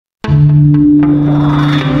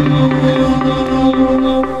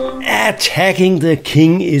Attacking the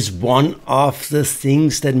king is one of the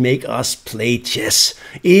things that make us play chess.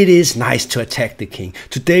 It is nice to attack the king.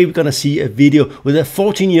 Today we're gonna see a video with a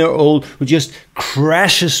 14-year-old who just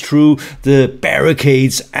crashes through the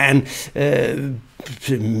barricades and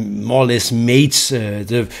more or less mates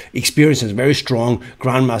the experience as a very strong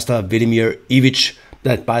Grandmaster Velimir Ivic,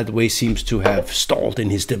 that by the way seems to have stalled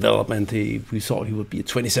in his development. We thought he would be a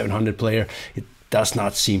 2700 player. It does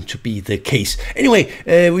not seem to be the case. Anyway,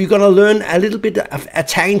 we're gonna learn a little bit of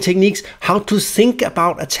attacking techniques, how to think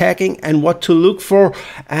about attacking and what to look for,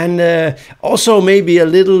 and also maybe a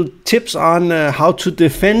little tips on how to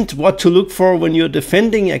defend, what to look for when you're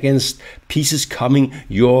defending against pieces coming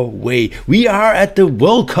your way. We are at the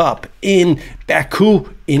World Cup in Baku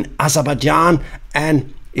in Azerbaijan,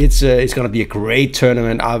 and it's going to be a great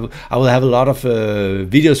tournament. I will have a lot of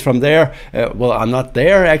videos from there. Well, I'm not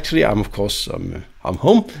there actually. I'm of course I'm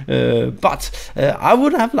home, but I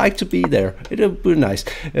would have liked to be there. It would be nice.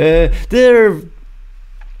 The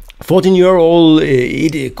 14-year-old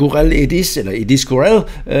Gurel Ediz Gurel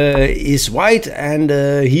is white, and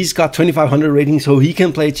he's got 2500 rating, so he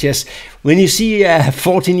can play chess. When you see a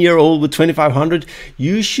 14-year-old with 2500,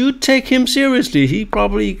 you should take him seriously. He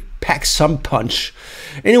probably packs some punch.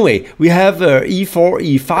 Anyway, we have e4,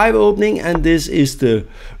 e5 opening, and this is the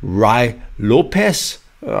Ruy Lopez.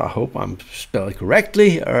 I hope I'm spelling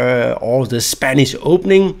correctly, or the Spanish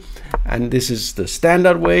opening, and this is the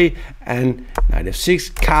standard way, and knight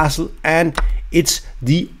f6 castle, and it's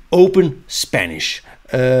the open Spanish.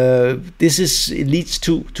 It leads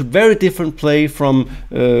to very different play from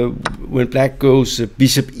when black goes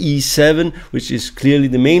bishop e7, which is clearly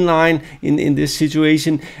the main line in this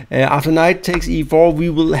situation. After knight takes e4, we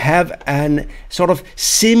will have an sort of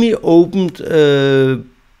semi-opened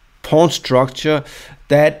pawn structure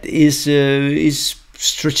that is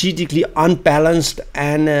strategically unbalanced,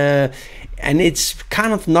 and it's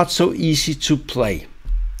kind of not so easy to play.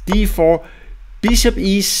 d4, bishop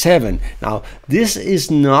e7. Now this is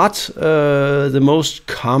not the most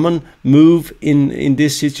common move in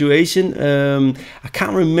this situation. I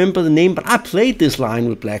can't remember the name, but I played this line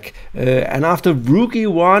with black, and after rook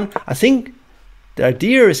e1, I think the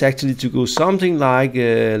idea is actually to go something like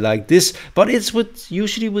this, but it's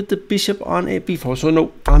usually with the bishop on a b4. So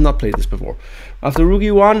no, I've not played this before. After rook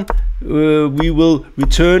e1, we will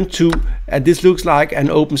return to, and this looks like an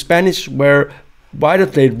open Spanish where white has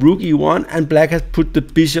played rook e1 and black has put the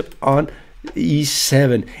bishop on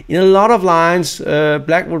e7. In a lot of lines,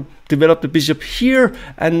 black would develop the bishop here,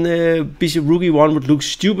 and bishop rook e1 would look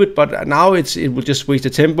stupid, but now it will just waste the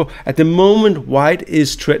tempo. At the moment, white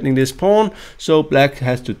is threatening this pawn, so black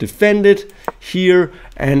has to defend it here,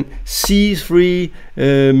 and c3,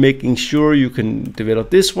 making sure you can develop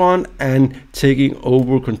this one, and taking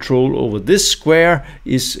over control over this square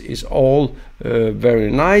is all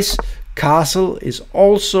very nice. Castle is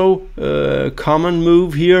also a common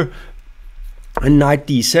move here, and knight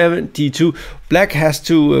d7, d2.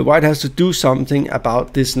 White has to do something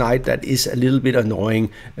about this knight that is a little bit annoying.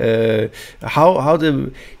 You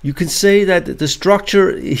can say that the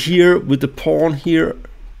structure here with the pawn here,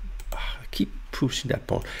 I keep pushing that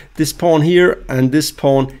pawn. This pawn here and this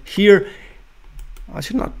pawn here. I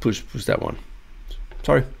should not push that one.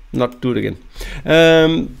 Sorry, not do it again.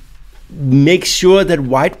 Make sure that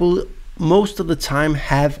white will most of the time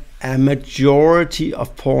have a majority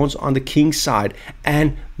of pawns on the king side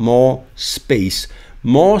and more space.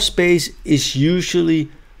 More space is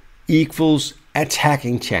usually equals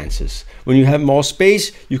attacking chances. When you have more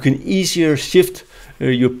space, you can easier shift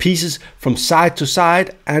your pieces from side to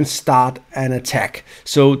side and start an attack.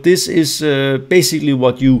 So this is basically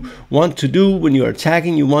what you want to do when you're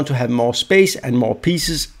attacking. You want to have more space and more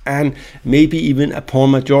pieces, and maybe even a pawn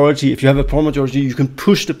majority. If you have a pawn majority, you can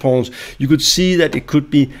push the pawns. You could see that it could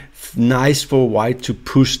be nice for white to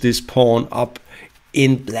push this pawn up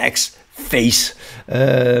in black's face.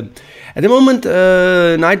 At the moment,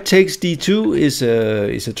 knight takes d2 is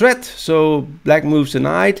a threat, so black moves the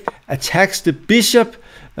knight, attacks the bishop.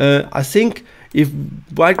 I think if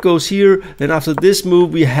white goes here, then after this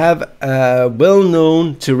move we have a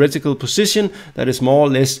well-known theoretical position that is more or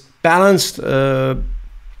less balanced,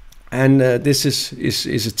 and this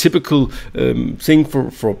is a typical thing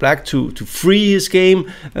for black to free his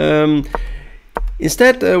game.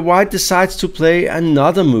 Instead, white decides to play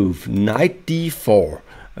another move, knight d4.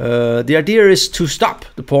 The idea is to stop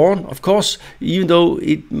the pawn, of course, even though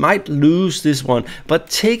it might lose this one. But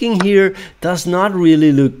taking here does not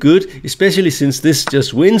really look good, especially since this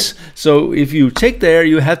just wins. So if you take there,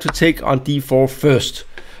 you have to take on d4 first.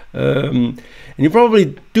 And you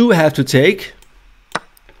probably do have to take.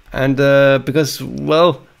 And because,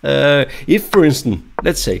 well, If, for instance,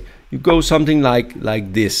 let's say you go something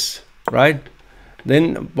like this, right?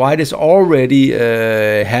 Then white is already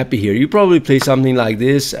happy here. You probably play something like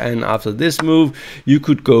this, and after this move, you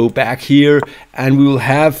could go back here, and we will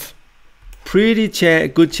have pretty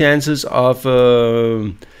good chances of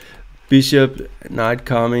bishop, knight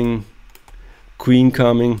coming, queen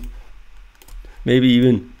coming, maybe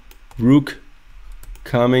even rook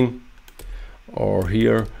coming, or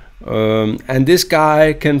here. And this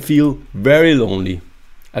guy can feel very lonely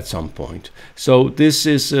at some point. So this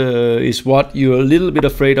is what you're a little bit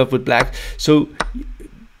afraid of with black. So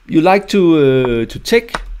you like to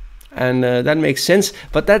tick, and that makes sense,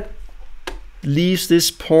 but that leaves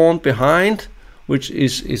this pawn behind, which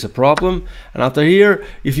is a problem. And after here,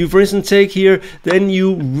 if you for instance take here, then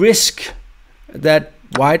you risk that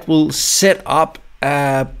white will set up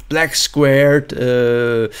a black squared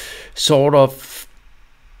sort of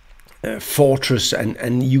fortress,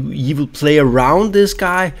 and you will play around this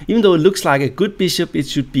guy. Even though it looks like a good bishop, it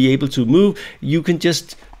should be able to move. You can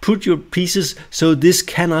just put your pieces so this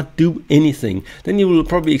cannot do anything. Then you will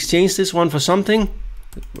probably exchange this one for something.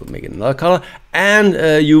 We'll make it another color, and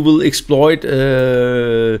you will exploit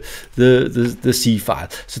the C file.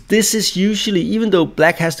 So this is usually, even though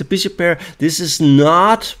black has the bishop pair, this is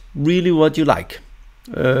not really what you like.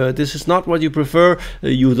 This is not what you prefer.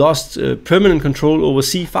 You lost permanent control over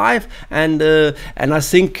c5, and I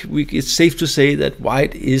think it's safe to say that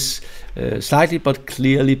white is slightly but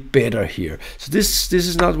clearly better here. So this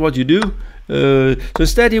is not what you do. So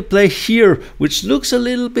instead you play here, which looks a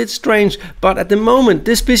little bit strange, but at the moment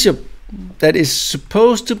this bishop that is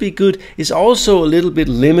supposed to be good is also a little bit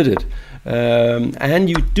limited, and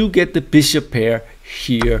you do get the bishop pair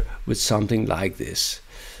here with something like this.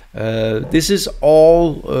 This is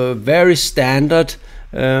all very standard.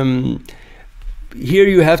 Here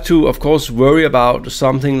you have to, of course, worry about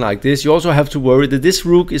something like this. You also have to worry that this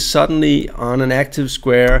rook is suddenly on an active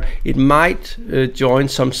square. It might join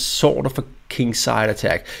some sort of a kingside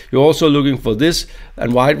attack. You're also looking for this,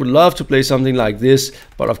 and white would love to play something like this,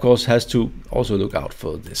 but of course has to also look out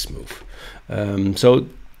for this move. So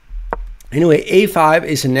anyway, a5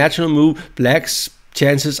 is a natural move. Black's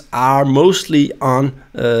chances are mostly on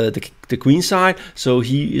the queen side, so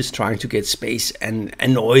he is trying to get space and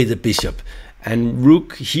annoy the bishop. And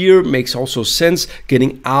rook here makes also sense,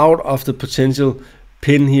 getting out of the potential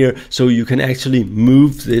pin here, so you can actually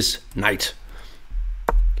move this knight.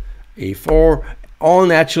 a4, all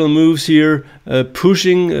natural moves here,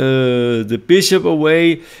 pushing the bishop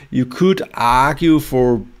away. You could argue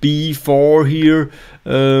for b4 here,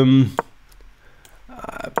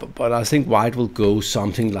 but I think white will go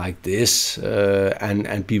something like this,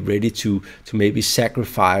 and be ready to maybe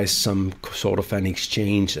sacrifice some sort of an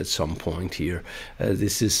exchange at some point here.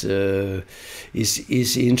 This is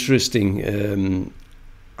interesting.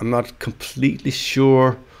 I'm not completely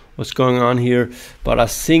sure what's going on here, but I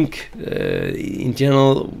think in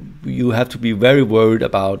general you have to be very worried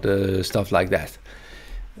about stuff like that.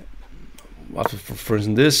 For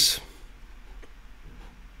instance, this.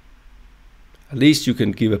 At least you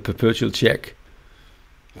can give a perpetual check,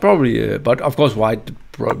 probably, but of course white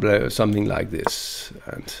probably something like this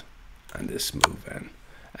and this move,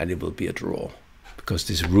 and it will be a draw because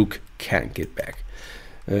this rook can't get back.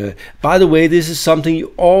 By the way, this is something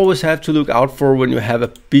you always have to look out for when you have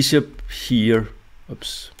a bishop here.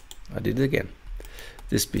 Oops, I did it again.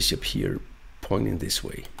 This bishop here pointing this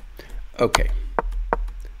way. Okay,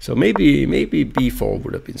 so maybe b4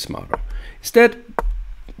 would have been smarter. Instead,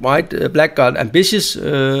 black got ambitious.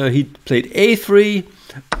 He played a3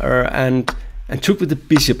 and took with the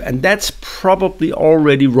bishop, and that's probably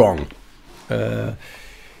already wrong.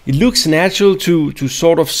 It looks natural to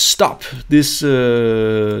sort of stop this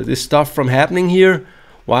this stuff from happening here.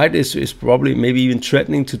 White is probably maybe even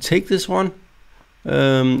threatening to take this one,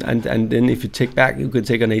 and then if you take back, you can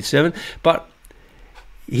take on h7. But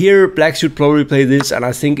here black should probably play this, and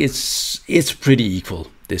I think it's pretty equal.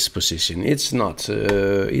 This position, it's not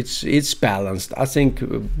it's balanced. I think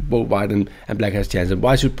both white and black has chance, and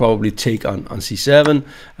white should probably take on c7,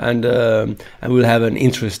 and we'll have an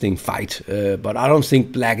interesting fight, but I don't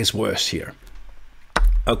think black is worse here.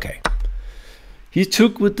 Okay, he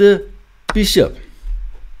took with the bishop,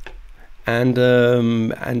 and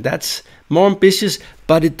that's more ambitious,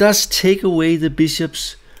 but it does take away the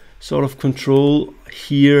bishop's sort of control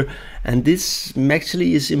here. And this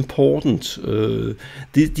actually is important.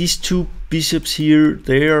 These two bishops here,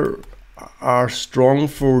 they are strong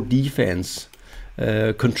for defense,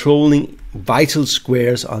 controlling vital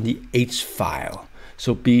squares on the H file.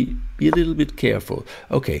 So be a little bit careful.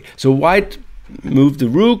 Okay, so white moved the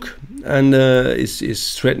rook, and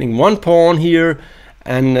is threatening one pawn here,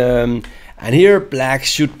 and here black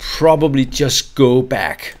should probably just go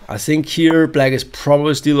back. I think here black is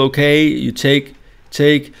probably still okay. You take.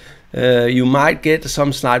 You might get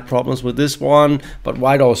some slight problems with this one, but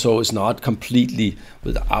white also is not completely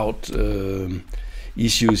without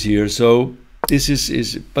issues here. So this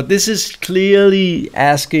is clearly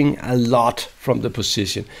asking a lot from the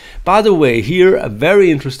position. By the way, here a very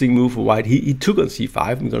interesting move for white. He took on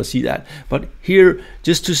c5. We're going to see that. But here,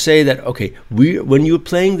 just to say that, okay, when you're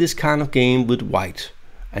playing this kind of game with white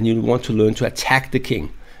and you want to learn to attack the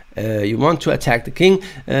king, what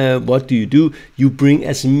do? You bring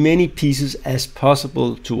as many pieces as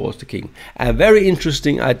possible towards the king. A very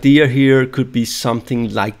interesting idea here could be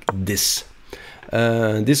something like this.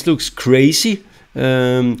 This looks crazy,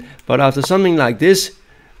 but after something like this,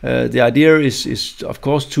 the idea is of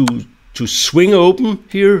course to swing open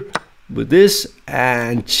here with this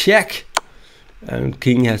and check, and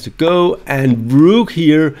king has to go, and rook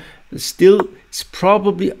here still. It's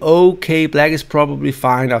probably okay. Black is probably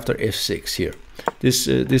fine after f6 here. This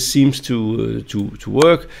seems to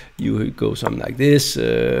work. You go something like this,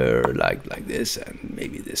 like this, and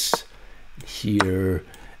maybe this here,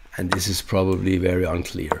 and this is probably very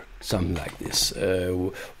unclear. Something like this.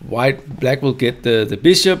 Black will get the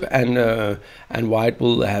bishop, and white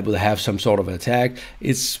will have some sort of attack.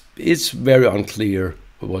 It's very unclear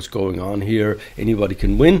what's going on here. Anybody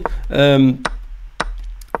can win.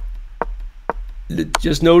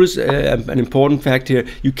 Just notice an important fact here.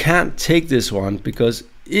 You can't take this one, because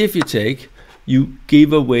if you take, you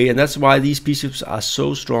give away, and that's why these bishops are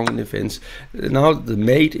so strong in defense. Now the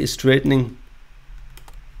mate is threatening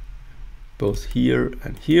both here,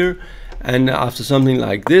 and after something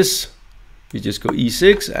like this, you just go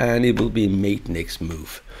e6, and it will be mate next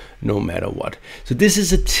move, no matter what. So this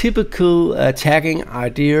is a typical attacking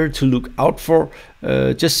idea to look out for,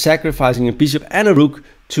 just sacrificing a bishop and a rook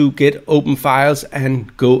to get open files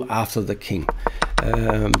and go after the king.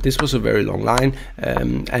 This was a very long line,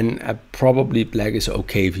 and probably black is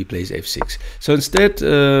okay if he plays f6. So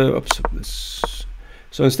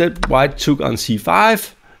instead, white took on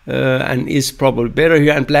c5, and is probably better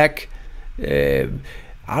here. And black, I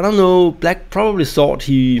don't know, black probably thought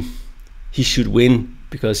he should win,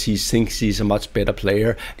 because he thinks he's a much better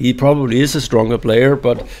player. He probably is a stronger player,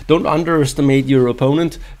 but don't underestimate your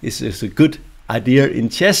opponent. This is a good idea in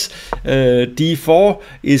chess. d4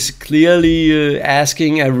 is clearly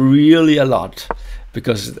asking really a lot,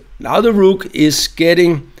 because now the rook is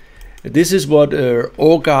getting, this is what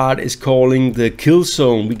Orgard is calling the kill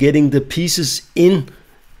zone. We're getting the pieces in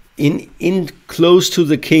close to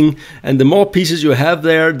the king, and the more pieces you have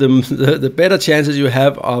there, the better chances you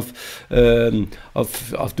have of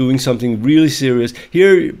doing something really serious.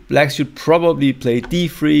 Here black should probably play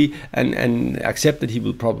d3 and accept that he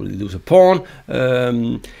will probably lose a pawn.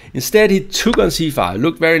 Instead he took on c5,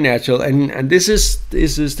 looked very natural, and this is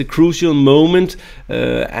the crucial moment,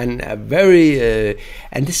 and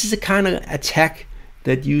this is a kind of attack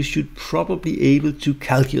that you should probably be able to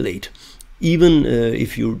calculate, even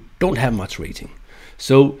if you don't have much rating.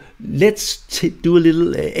 So let's do a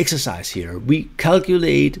little exercise here. We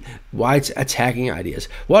calculate white's attacking ideas.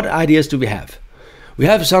 What ideas do we have? We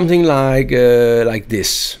have something like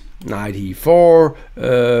this, knight e4.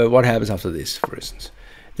 What happens after this, for instance?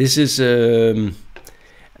 This is,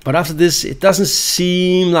 but after this, it doesn't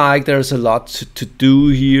seem like there's a lot to do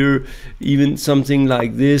here. Even something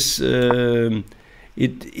like this,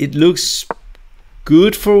 it looks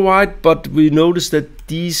good for white, but we notice that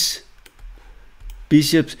these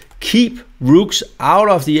bishops keep rooks out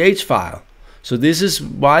of the h-file. So this is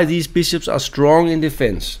why these bishops are strong in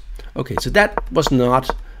defense. Okay, so that was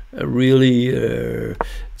not really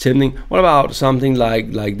tempting. What about something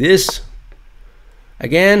like this?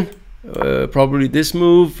 Again, probably this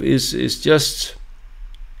move is just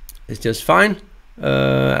fine.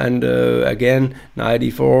 Again, knight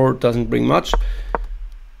e4 doesn't bring much.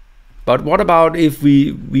 But what about if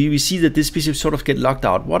we see that this bishop sort of get locked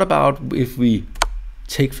out? What about if we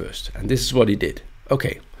take first? And this is what he did.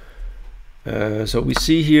 Okay. So we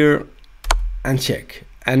see here and check.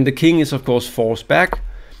 And the king is of course forced back.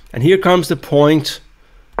 And here comes the point.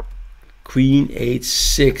 Queen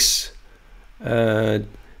h6.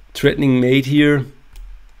 Threatening mate here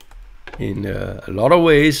in a lot of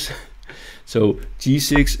ways. So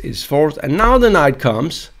g6 is forced. And now the knight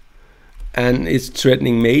comes. And it's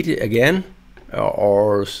threatening mate again,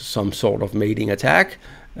 or some sort of mating attack.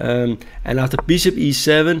 And after bishop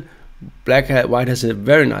e7, white has a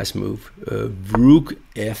very nice move, rook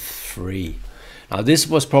f3. Now this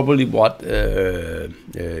was probably what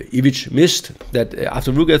Ivic missed, that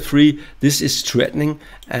after rook f3, this is threatening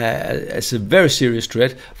as a very serious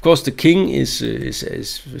threat. Of course the king is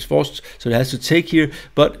forced, so it has to take here,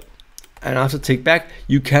 and after take back,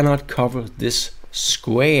 you cannot cover this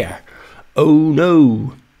square. Oh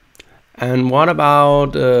no. And what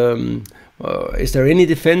about, is there any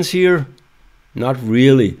defense here? Not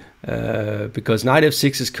really, because knight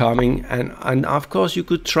f6 is coming, and of course you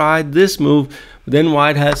could try this move, but then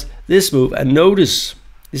white has this move. And notice,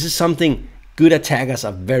 this is something good attackers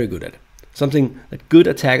are very good at. Something that good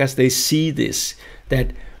attackers, they see this,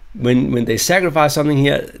 that when they sacrifice something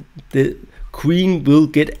here, the queen will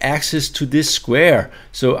get access to this square.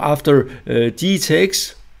 So after g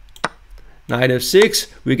takes, knight f6,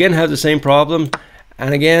 we again have the same problem,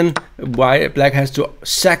 and again black has to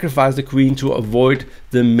sacrifice the queen to avoid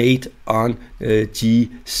the mate on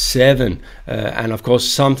g7, and of course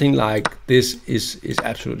something like this is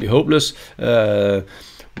absolutely hopeless.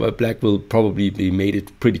 Well, black will probably be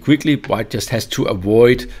mated pretty quickly. White just has to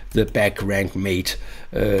avoid the back rank mate,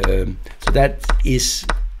 so that is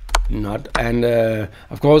not. And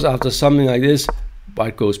of course after something like this,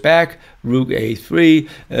 white goes back, rook a3.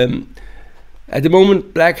 At the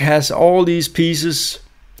moment, black has all these pieces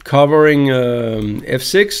covering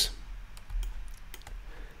f6,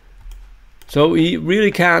 so he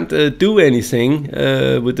really can't do anything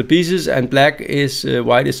with the pieces, and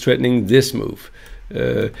white is threatening this move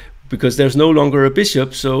because there's no longer a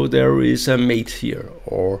bishop, so there is a mate here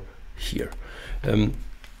or here.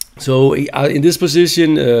 So in this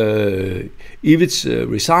position, Ivic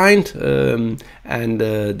resigned, and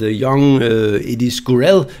the young Ediz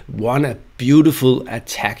Gurel won a beautiful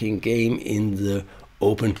attacking game in the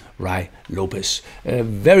Open Rai Lopez. A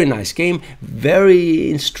very nice game, very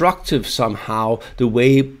instructive somehow, the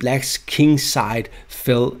way black's king side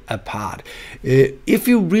fell apart. If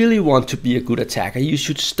you really want to be a good attacker, you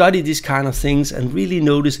should study these kind of things and really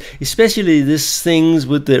notice, especially these things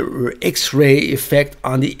with the X-ray effect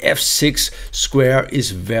on the f6 square is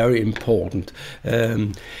very important.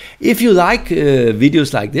 If you like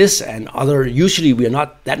videos like this and other, usually we are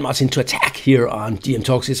not that much into attack here on GM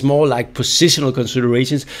Talks, it's more like positional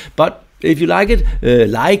considerations, but if you like it,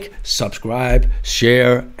 like, subscribe,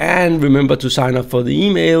 share, and remember to sign up for the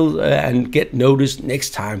email and get noticed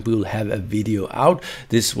next time we'll have a video out.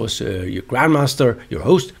 This was your Grandmaster, your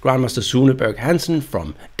host, Grandmaster Sune Berg Hansen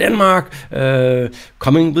from Denmark,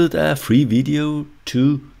 coming with a free video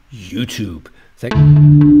to YouTube. Thank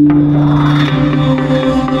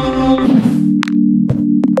you.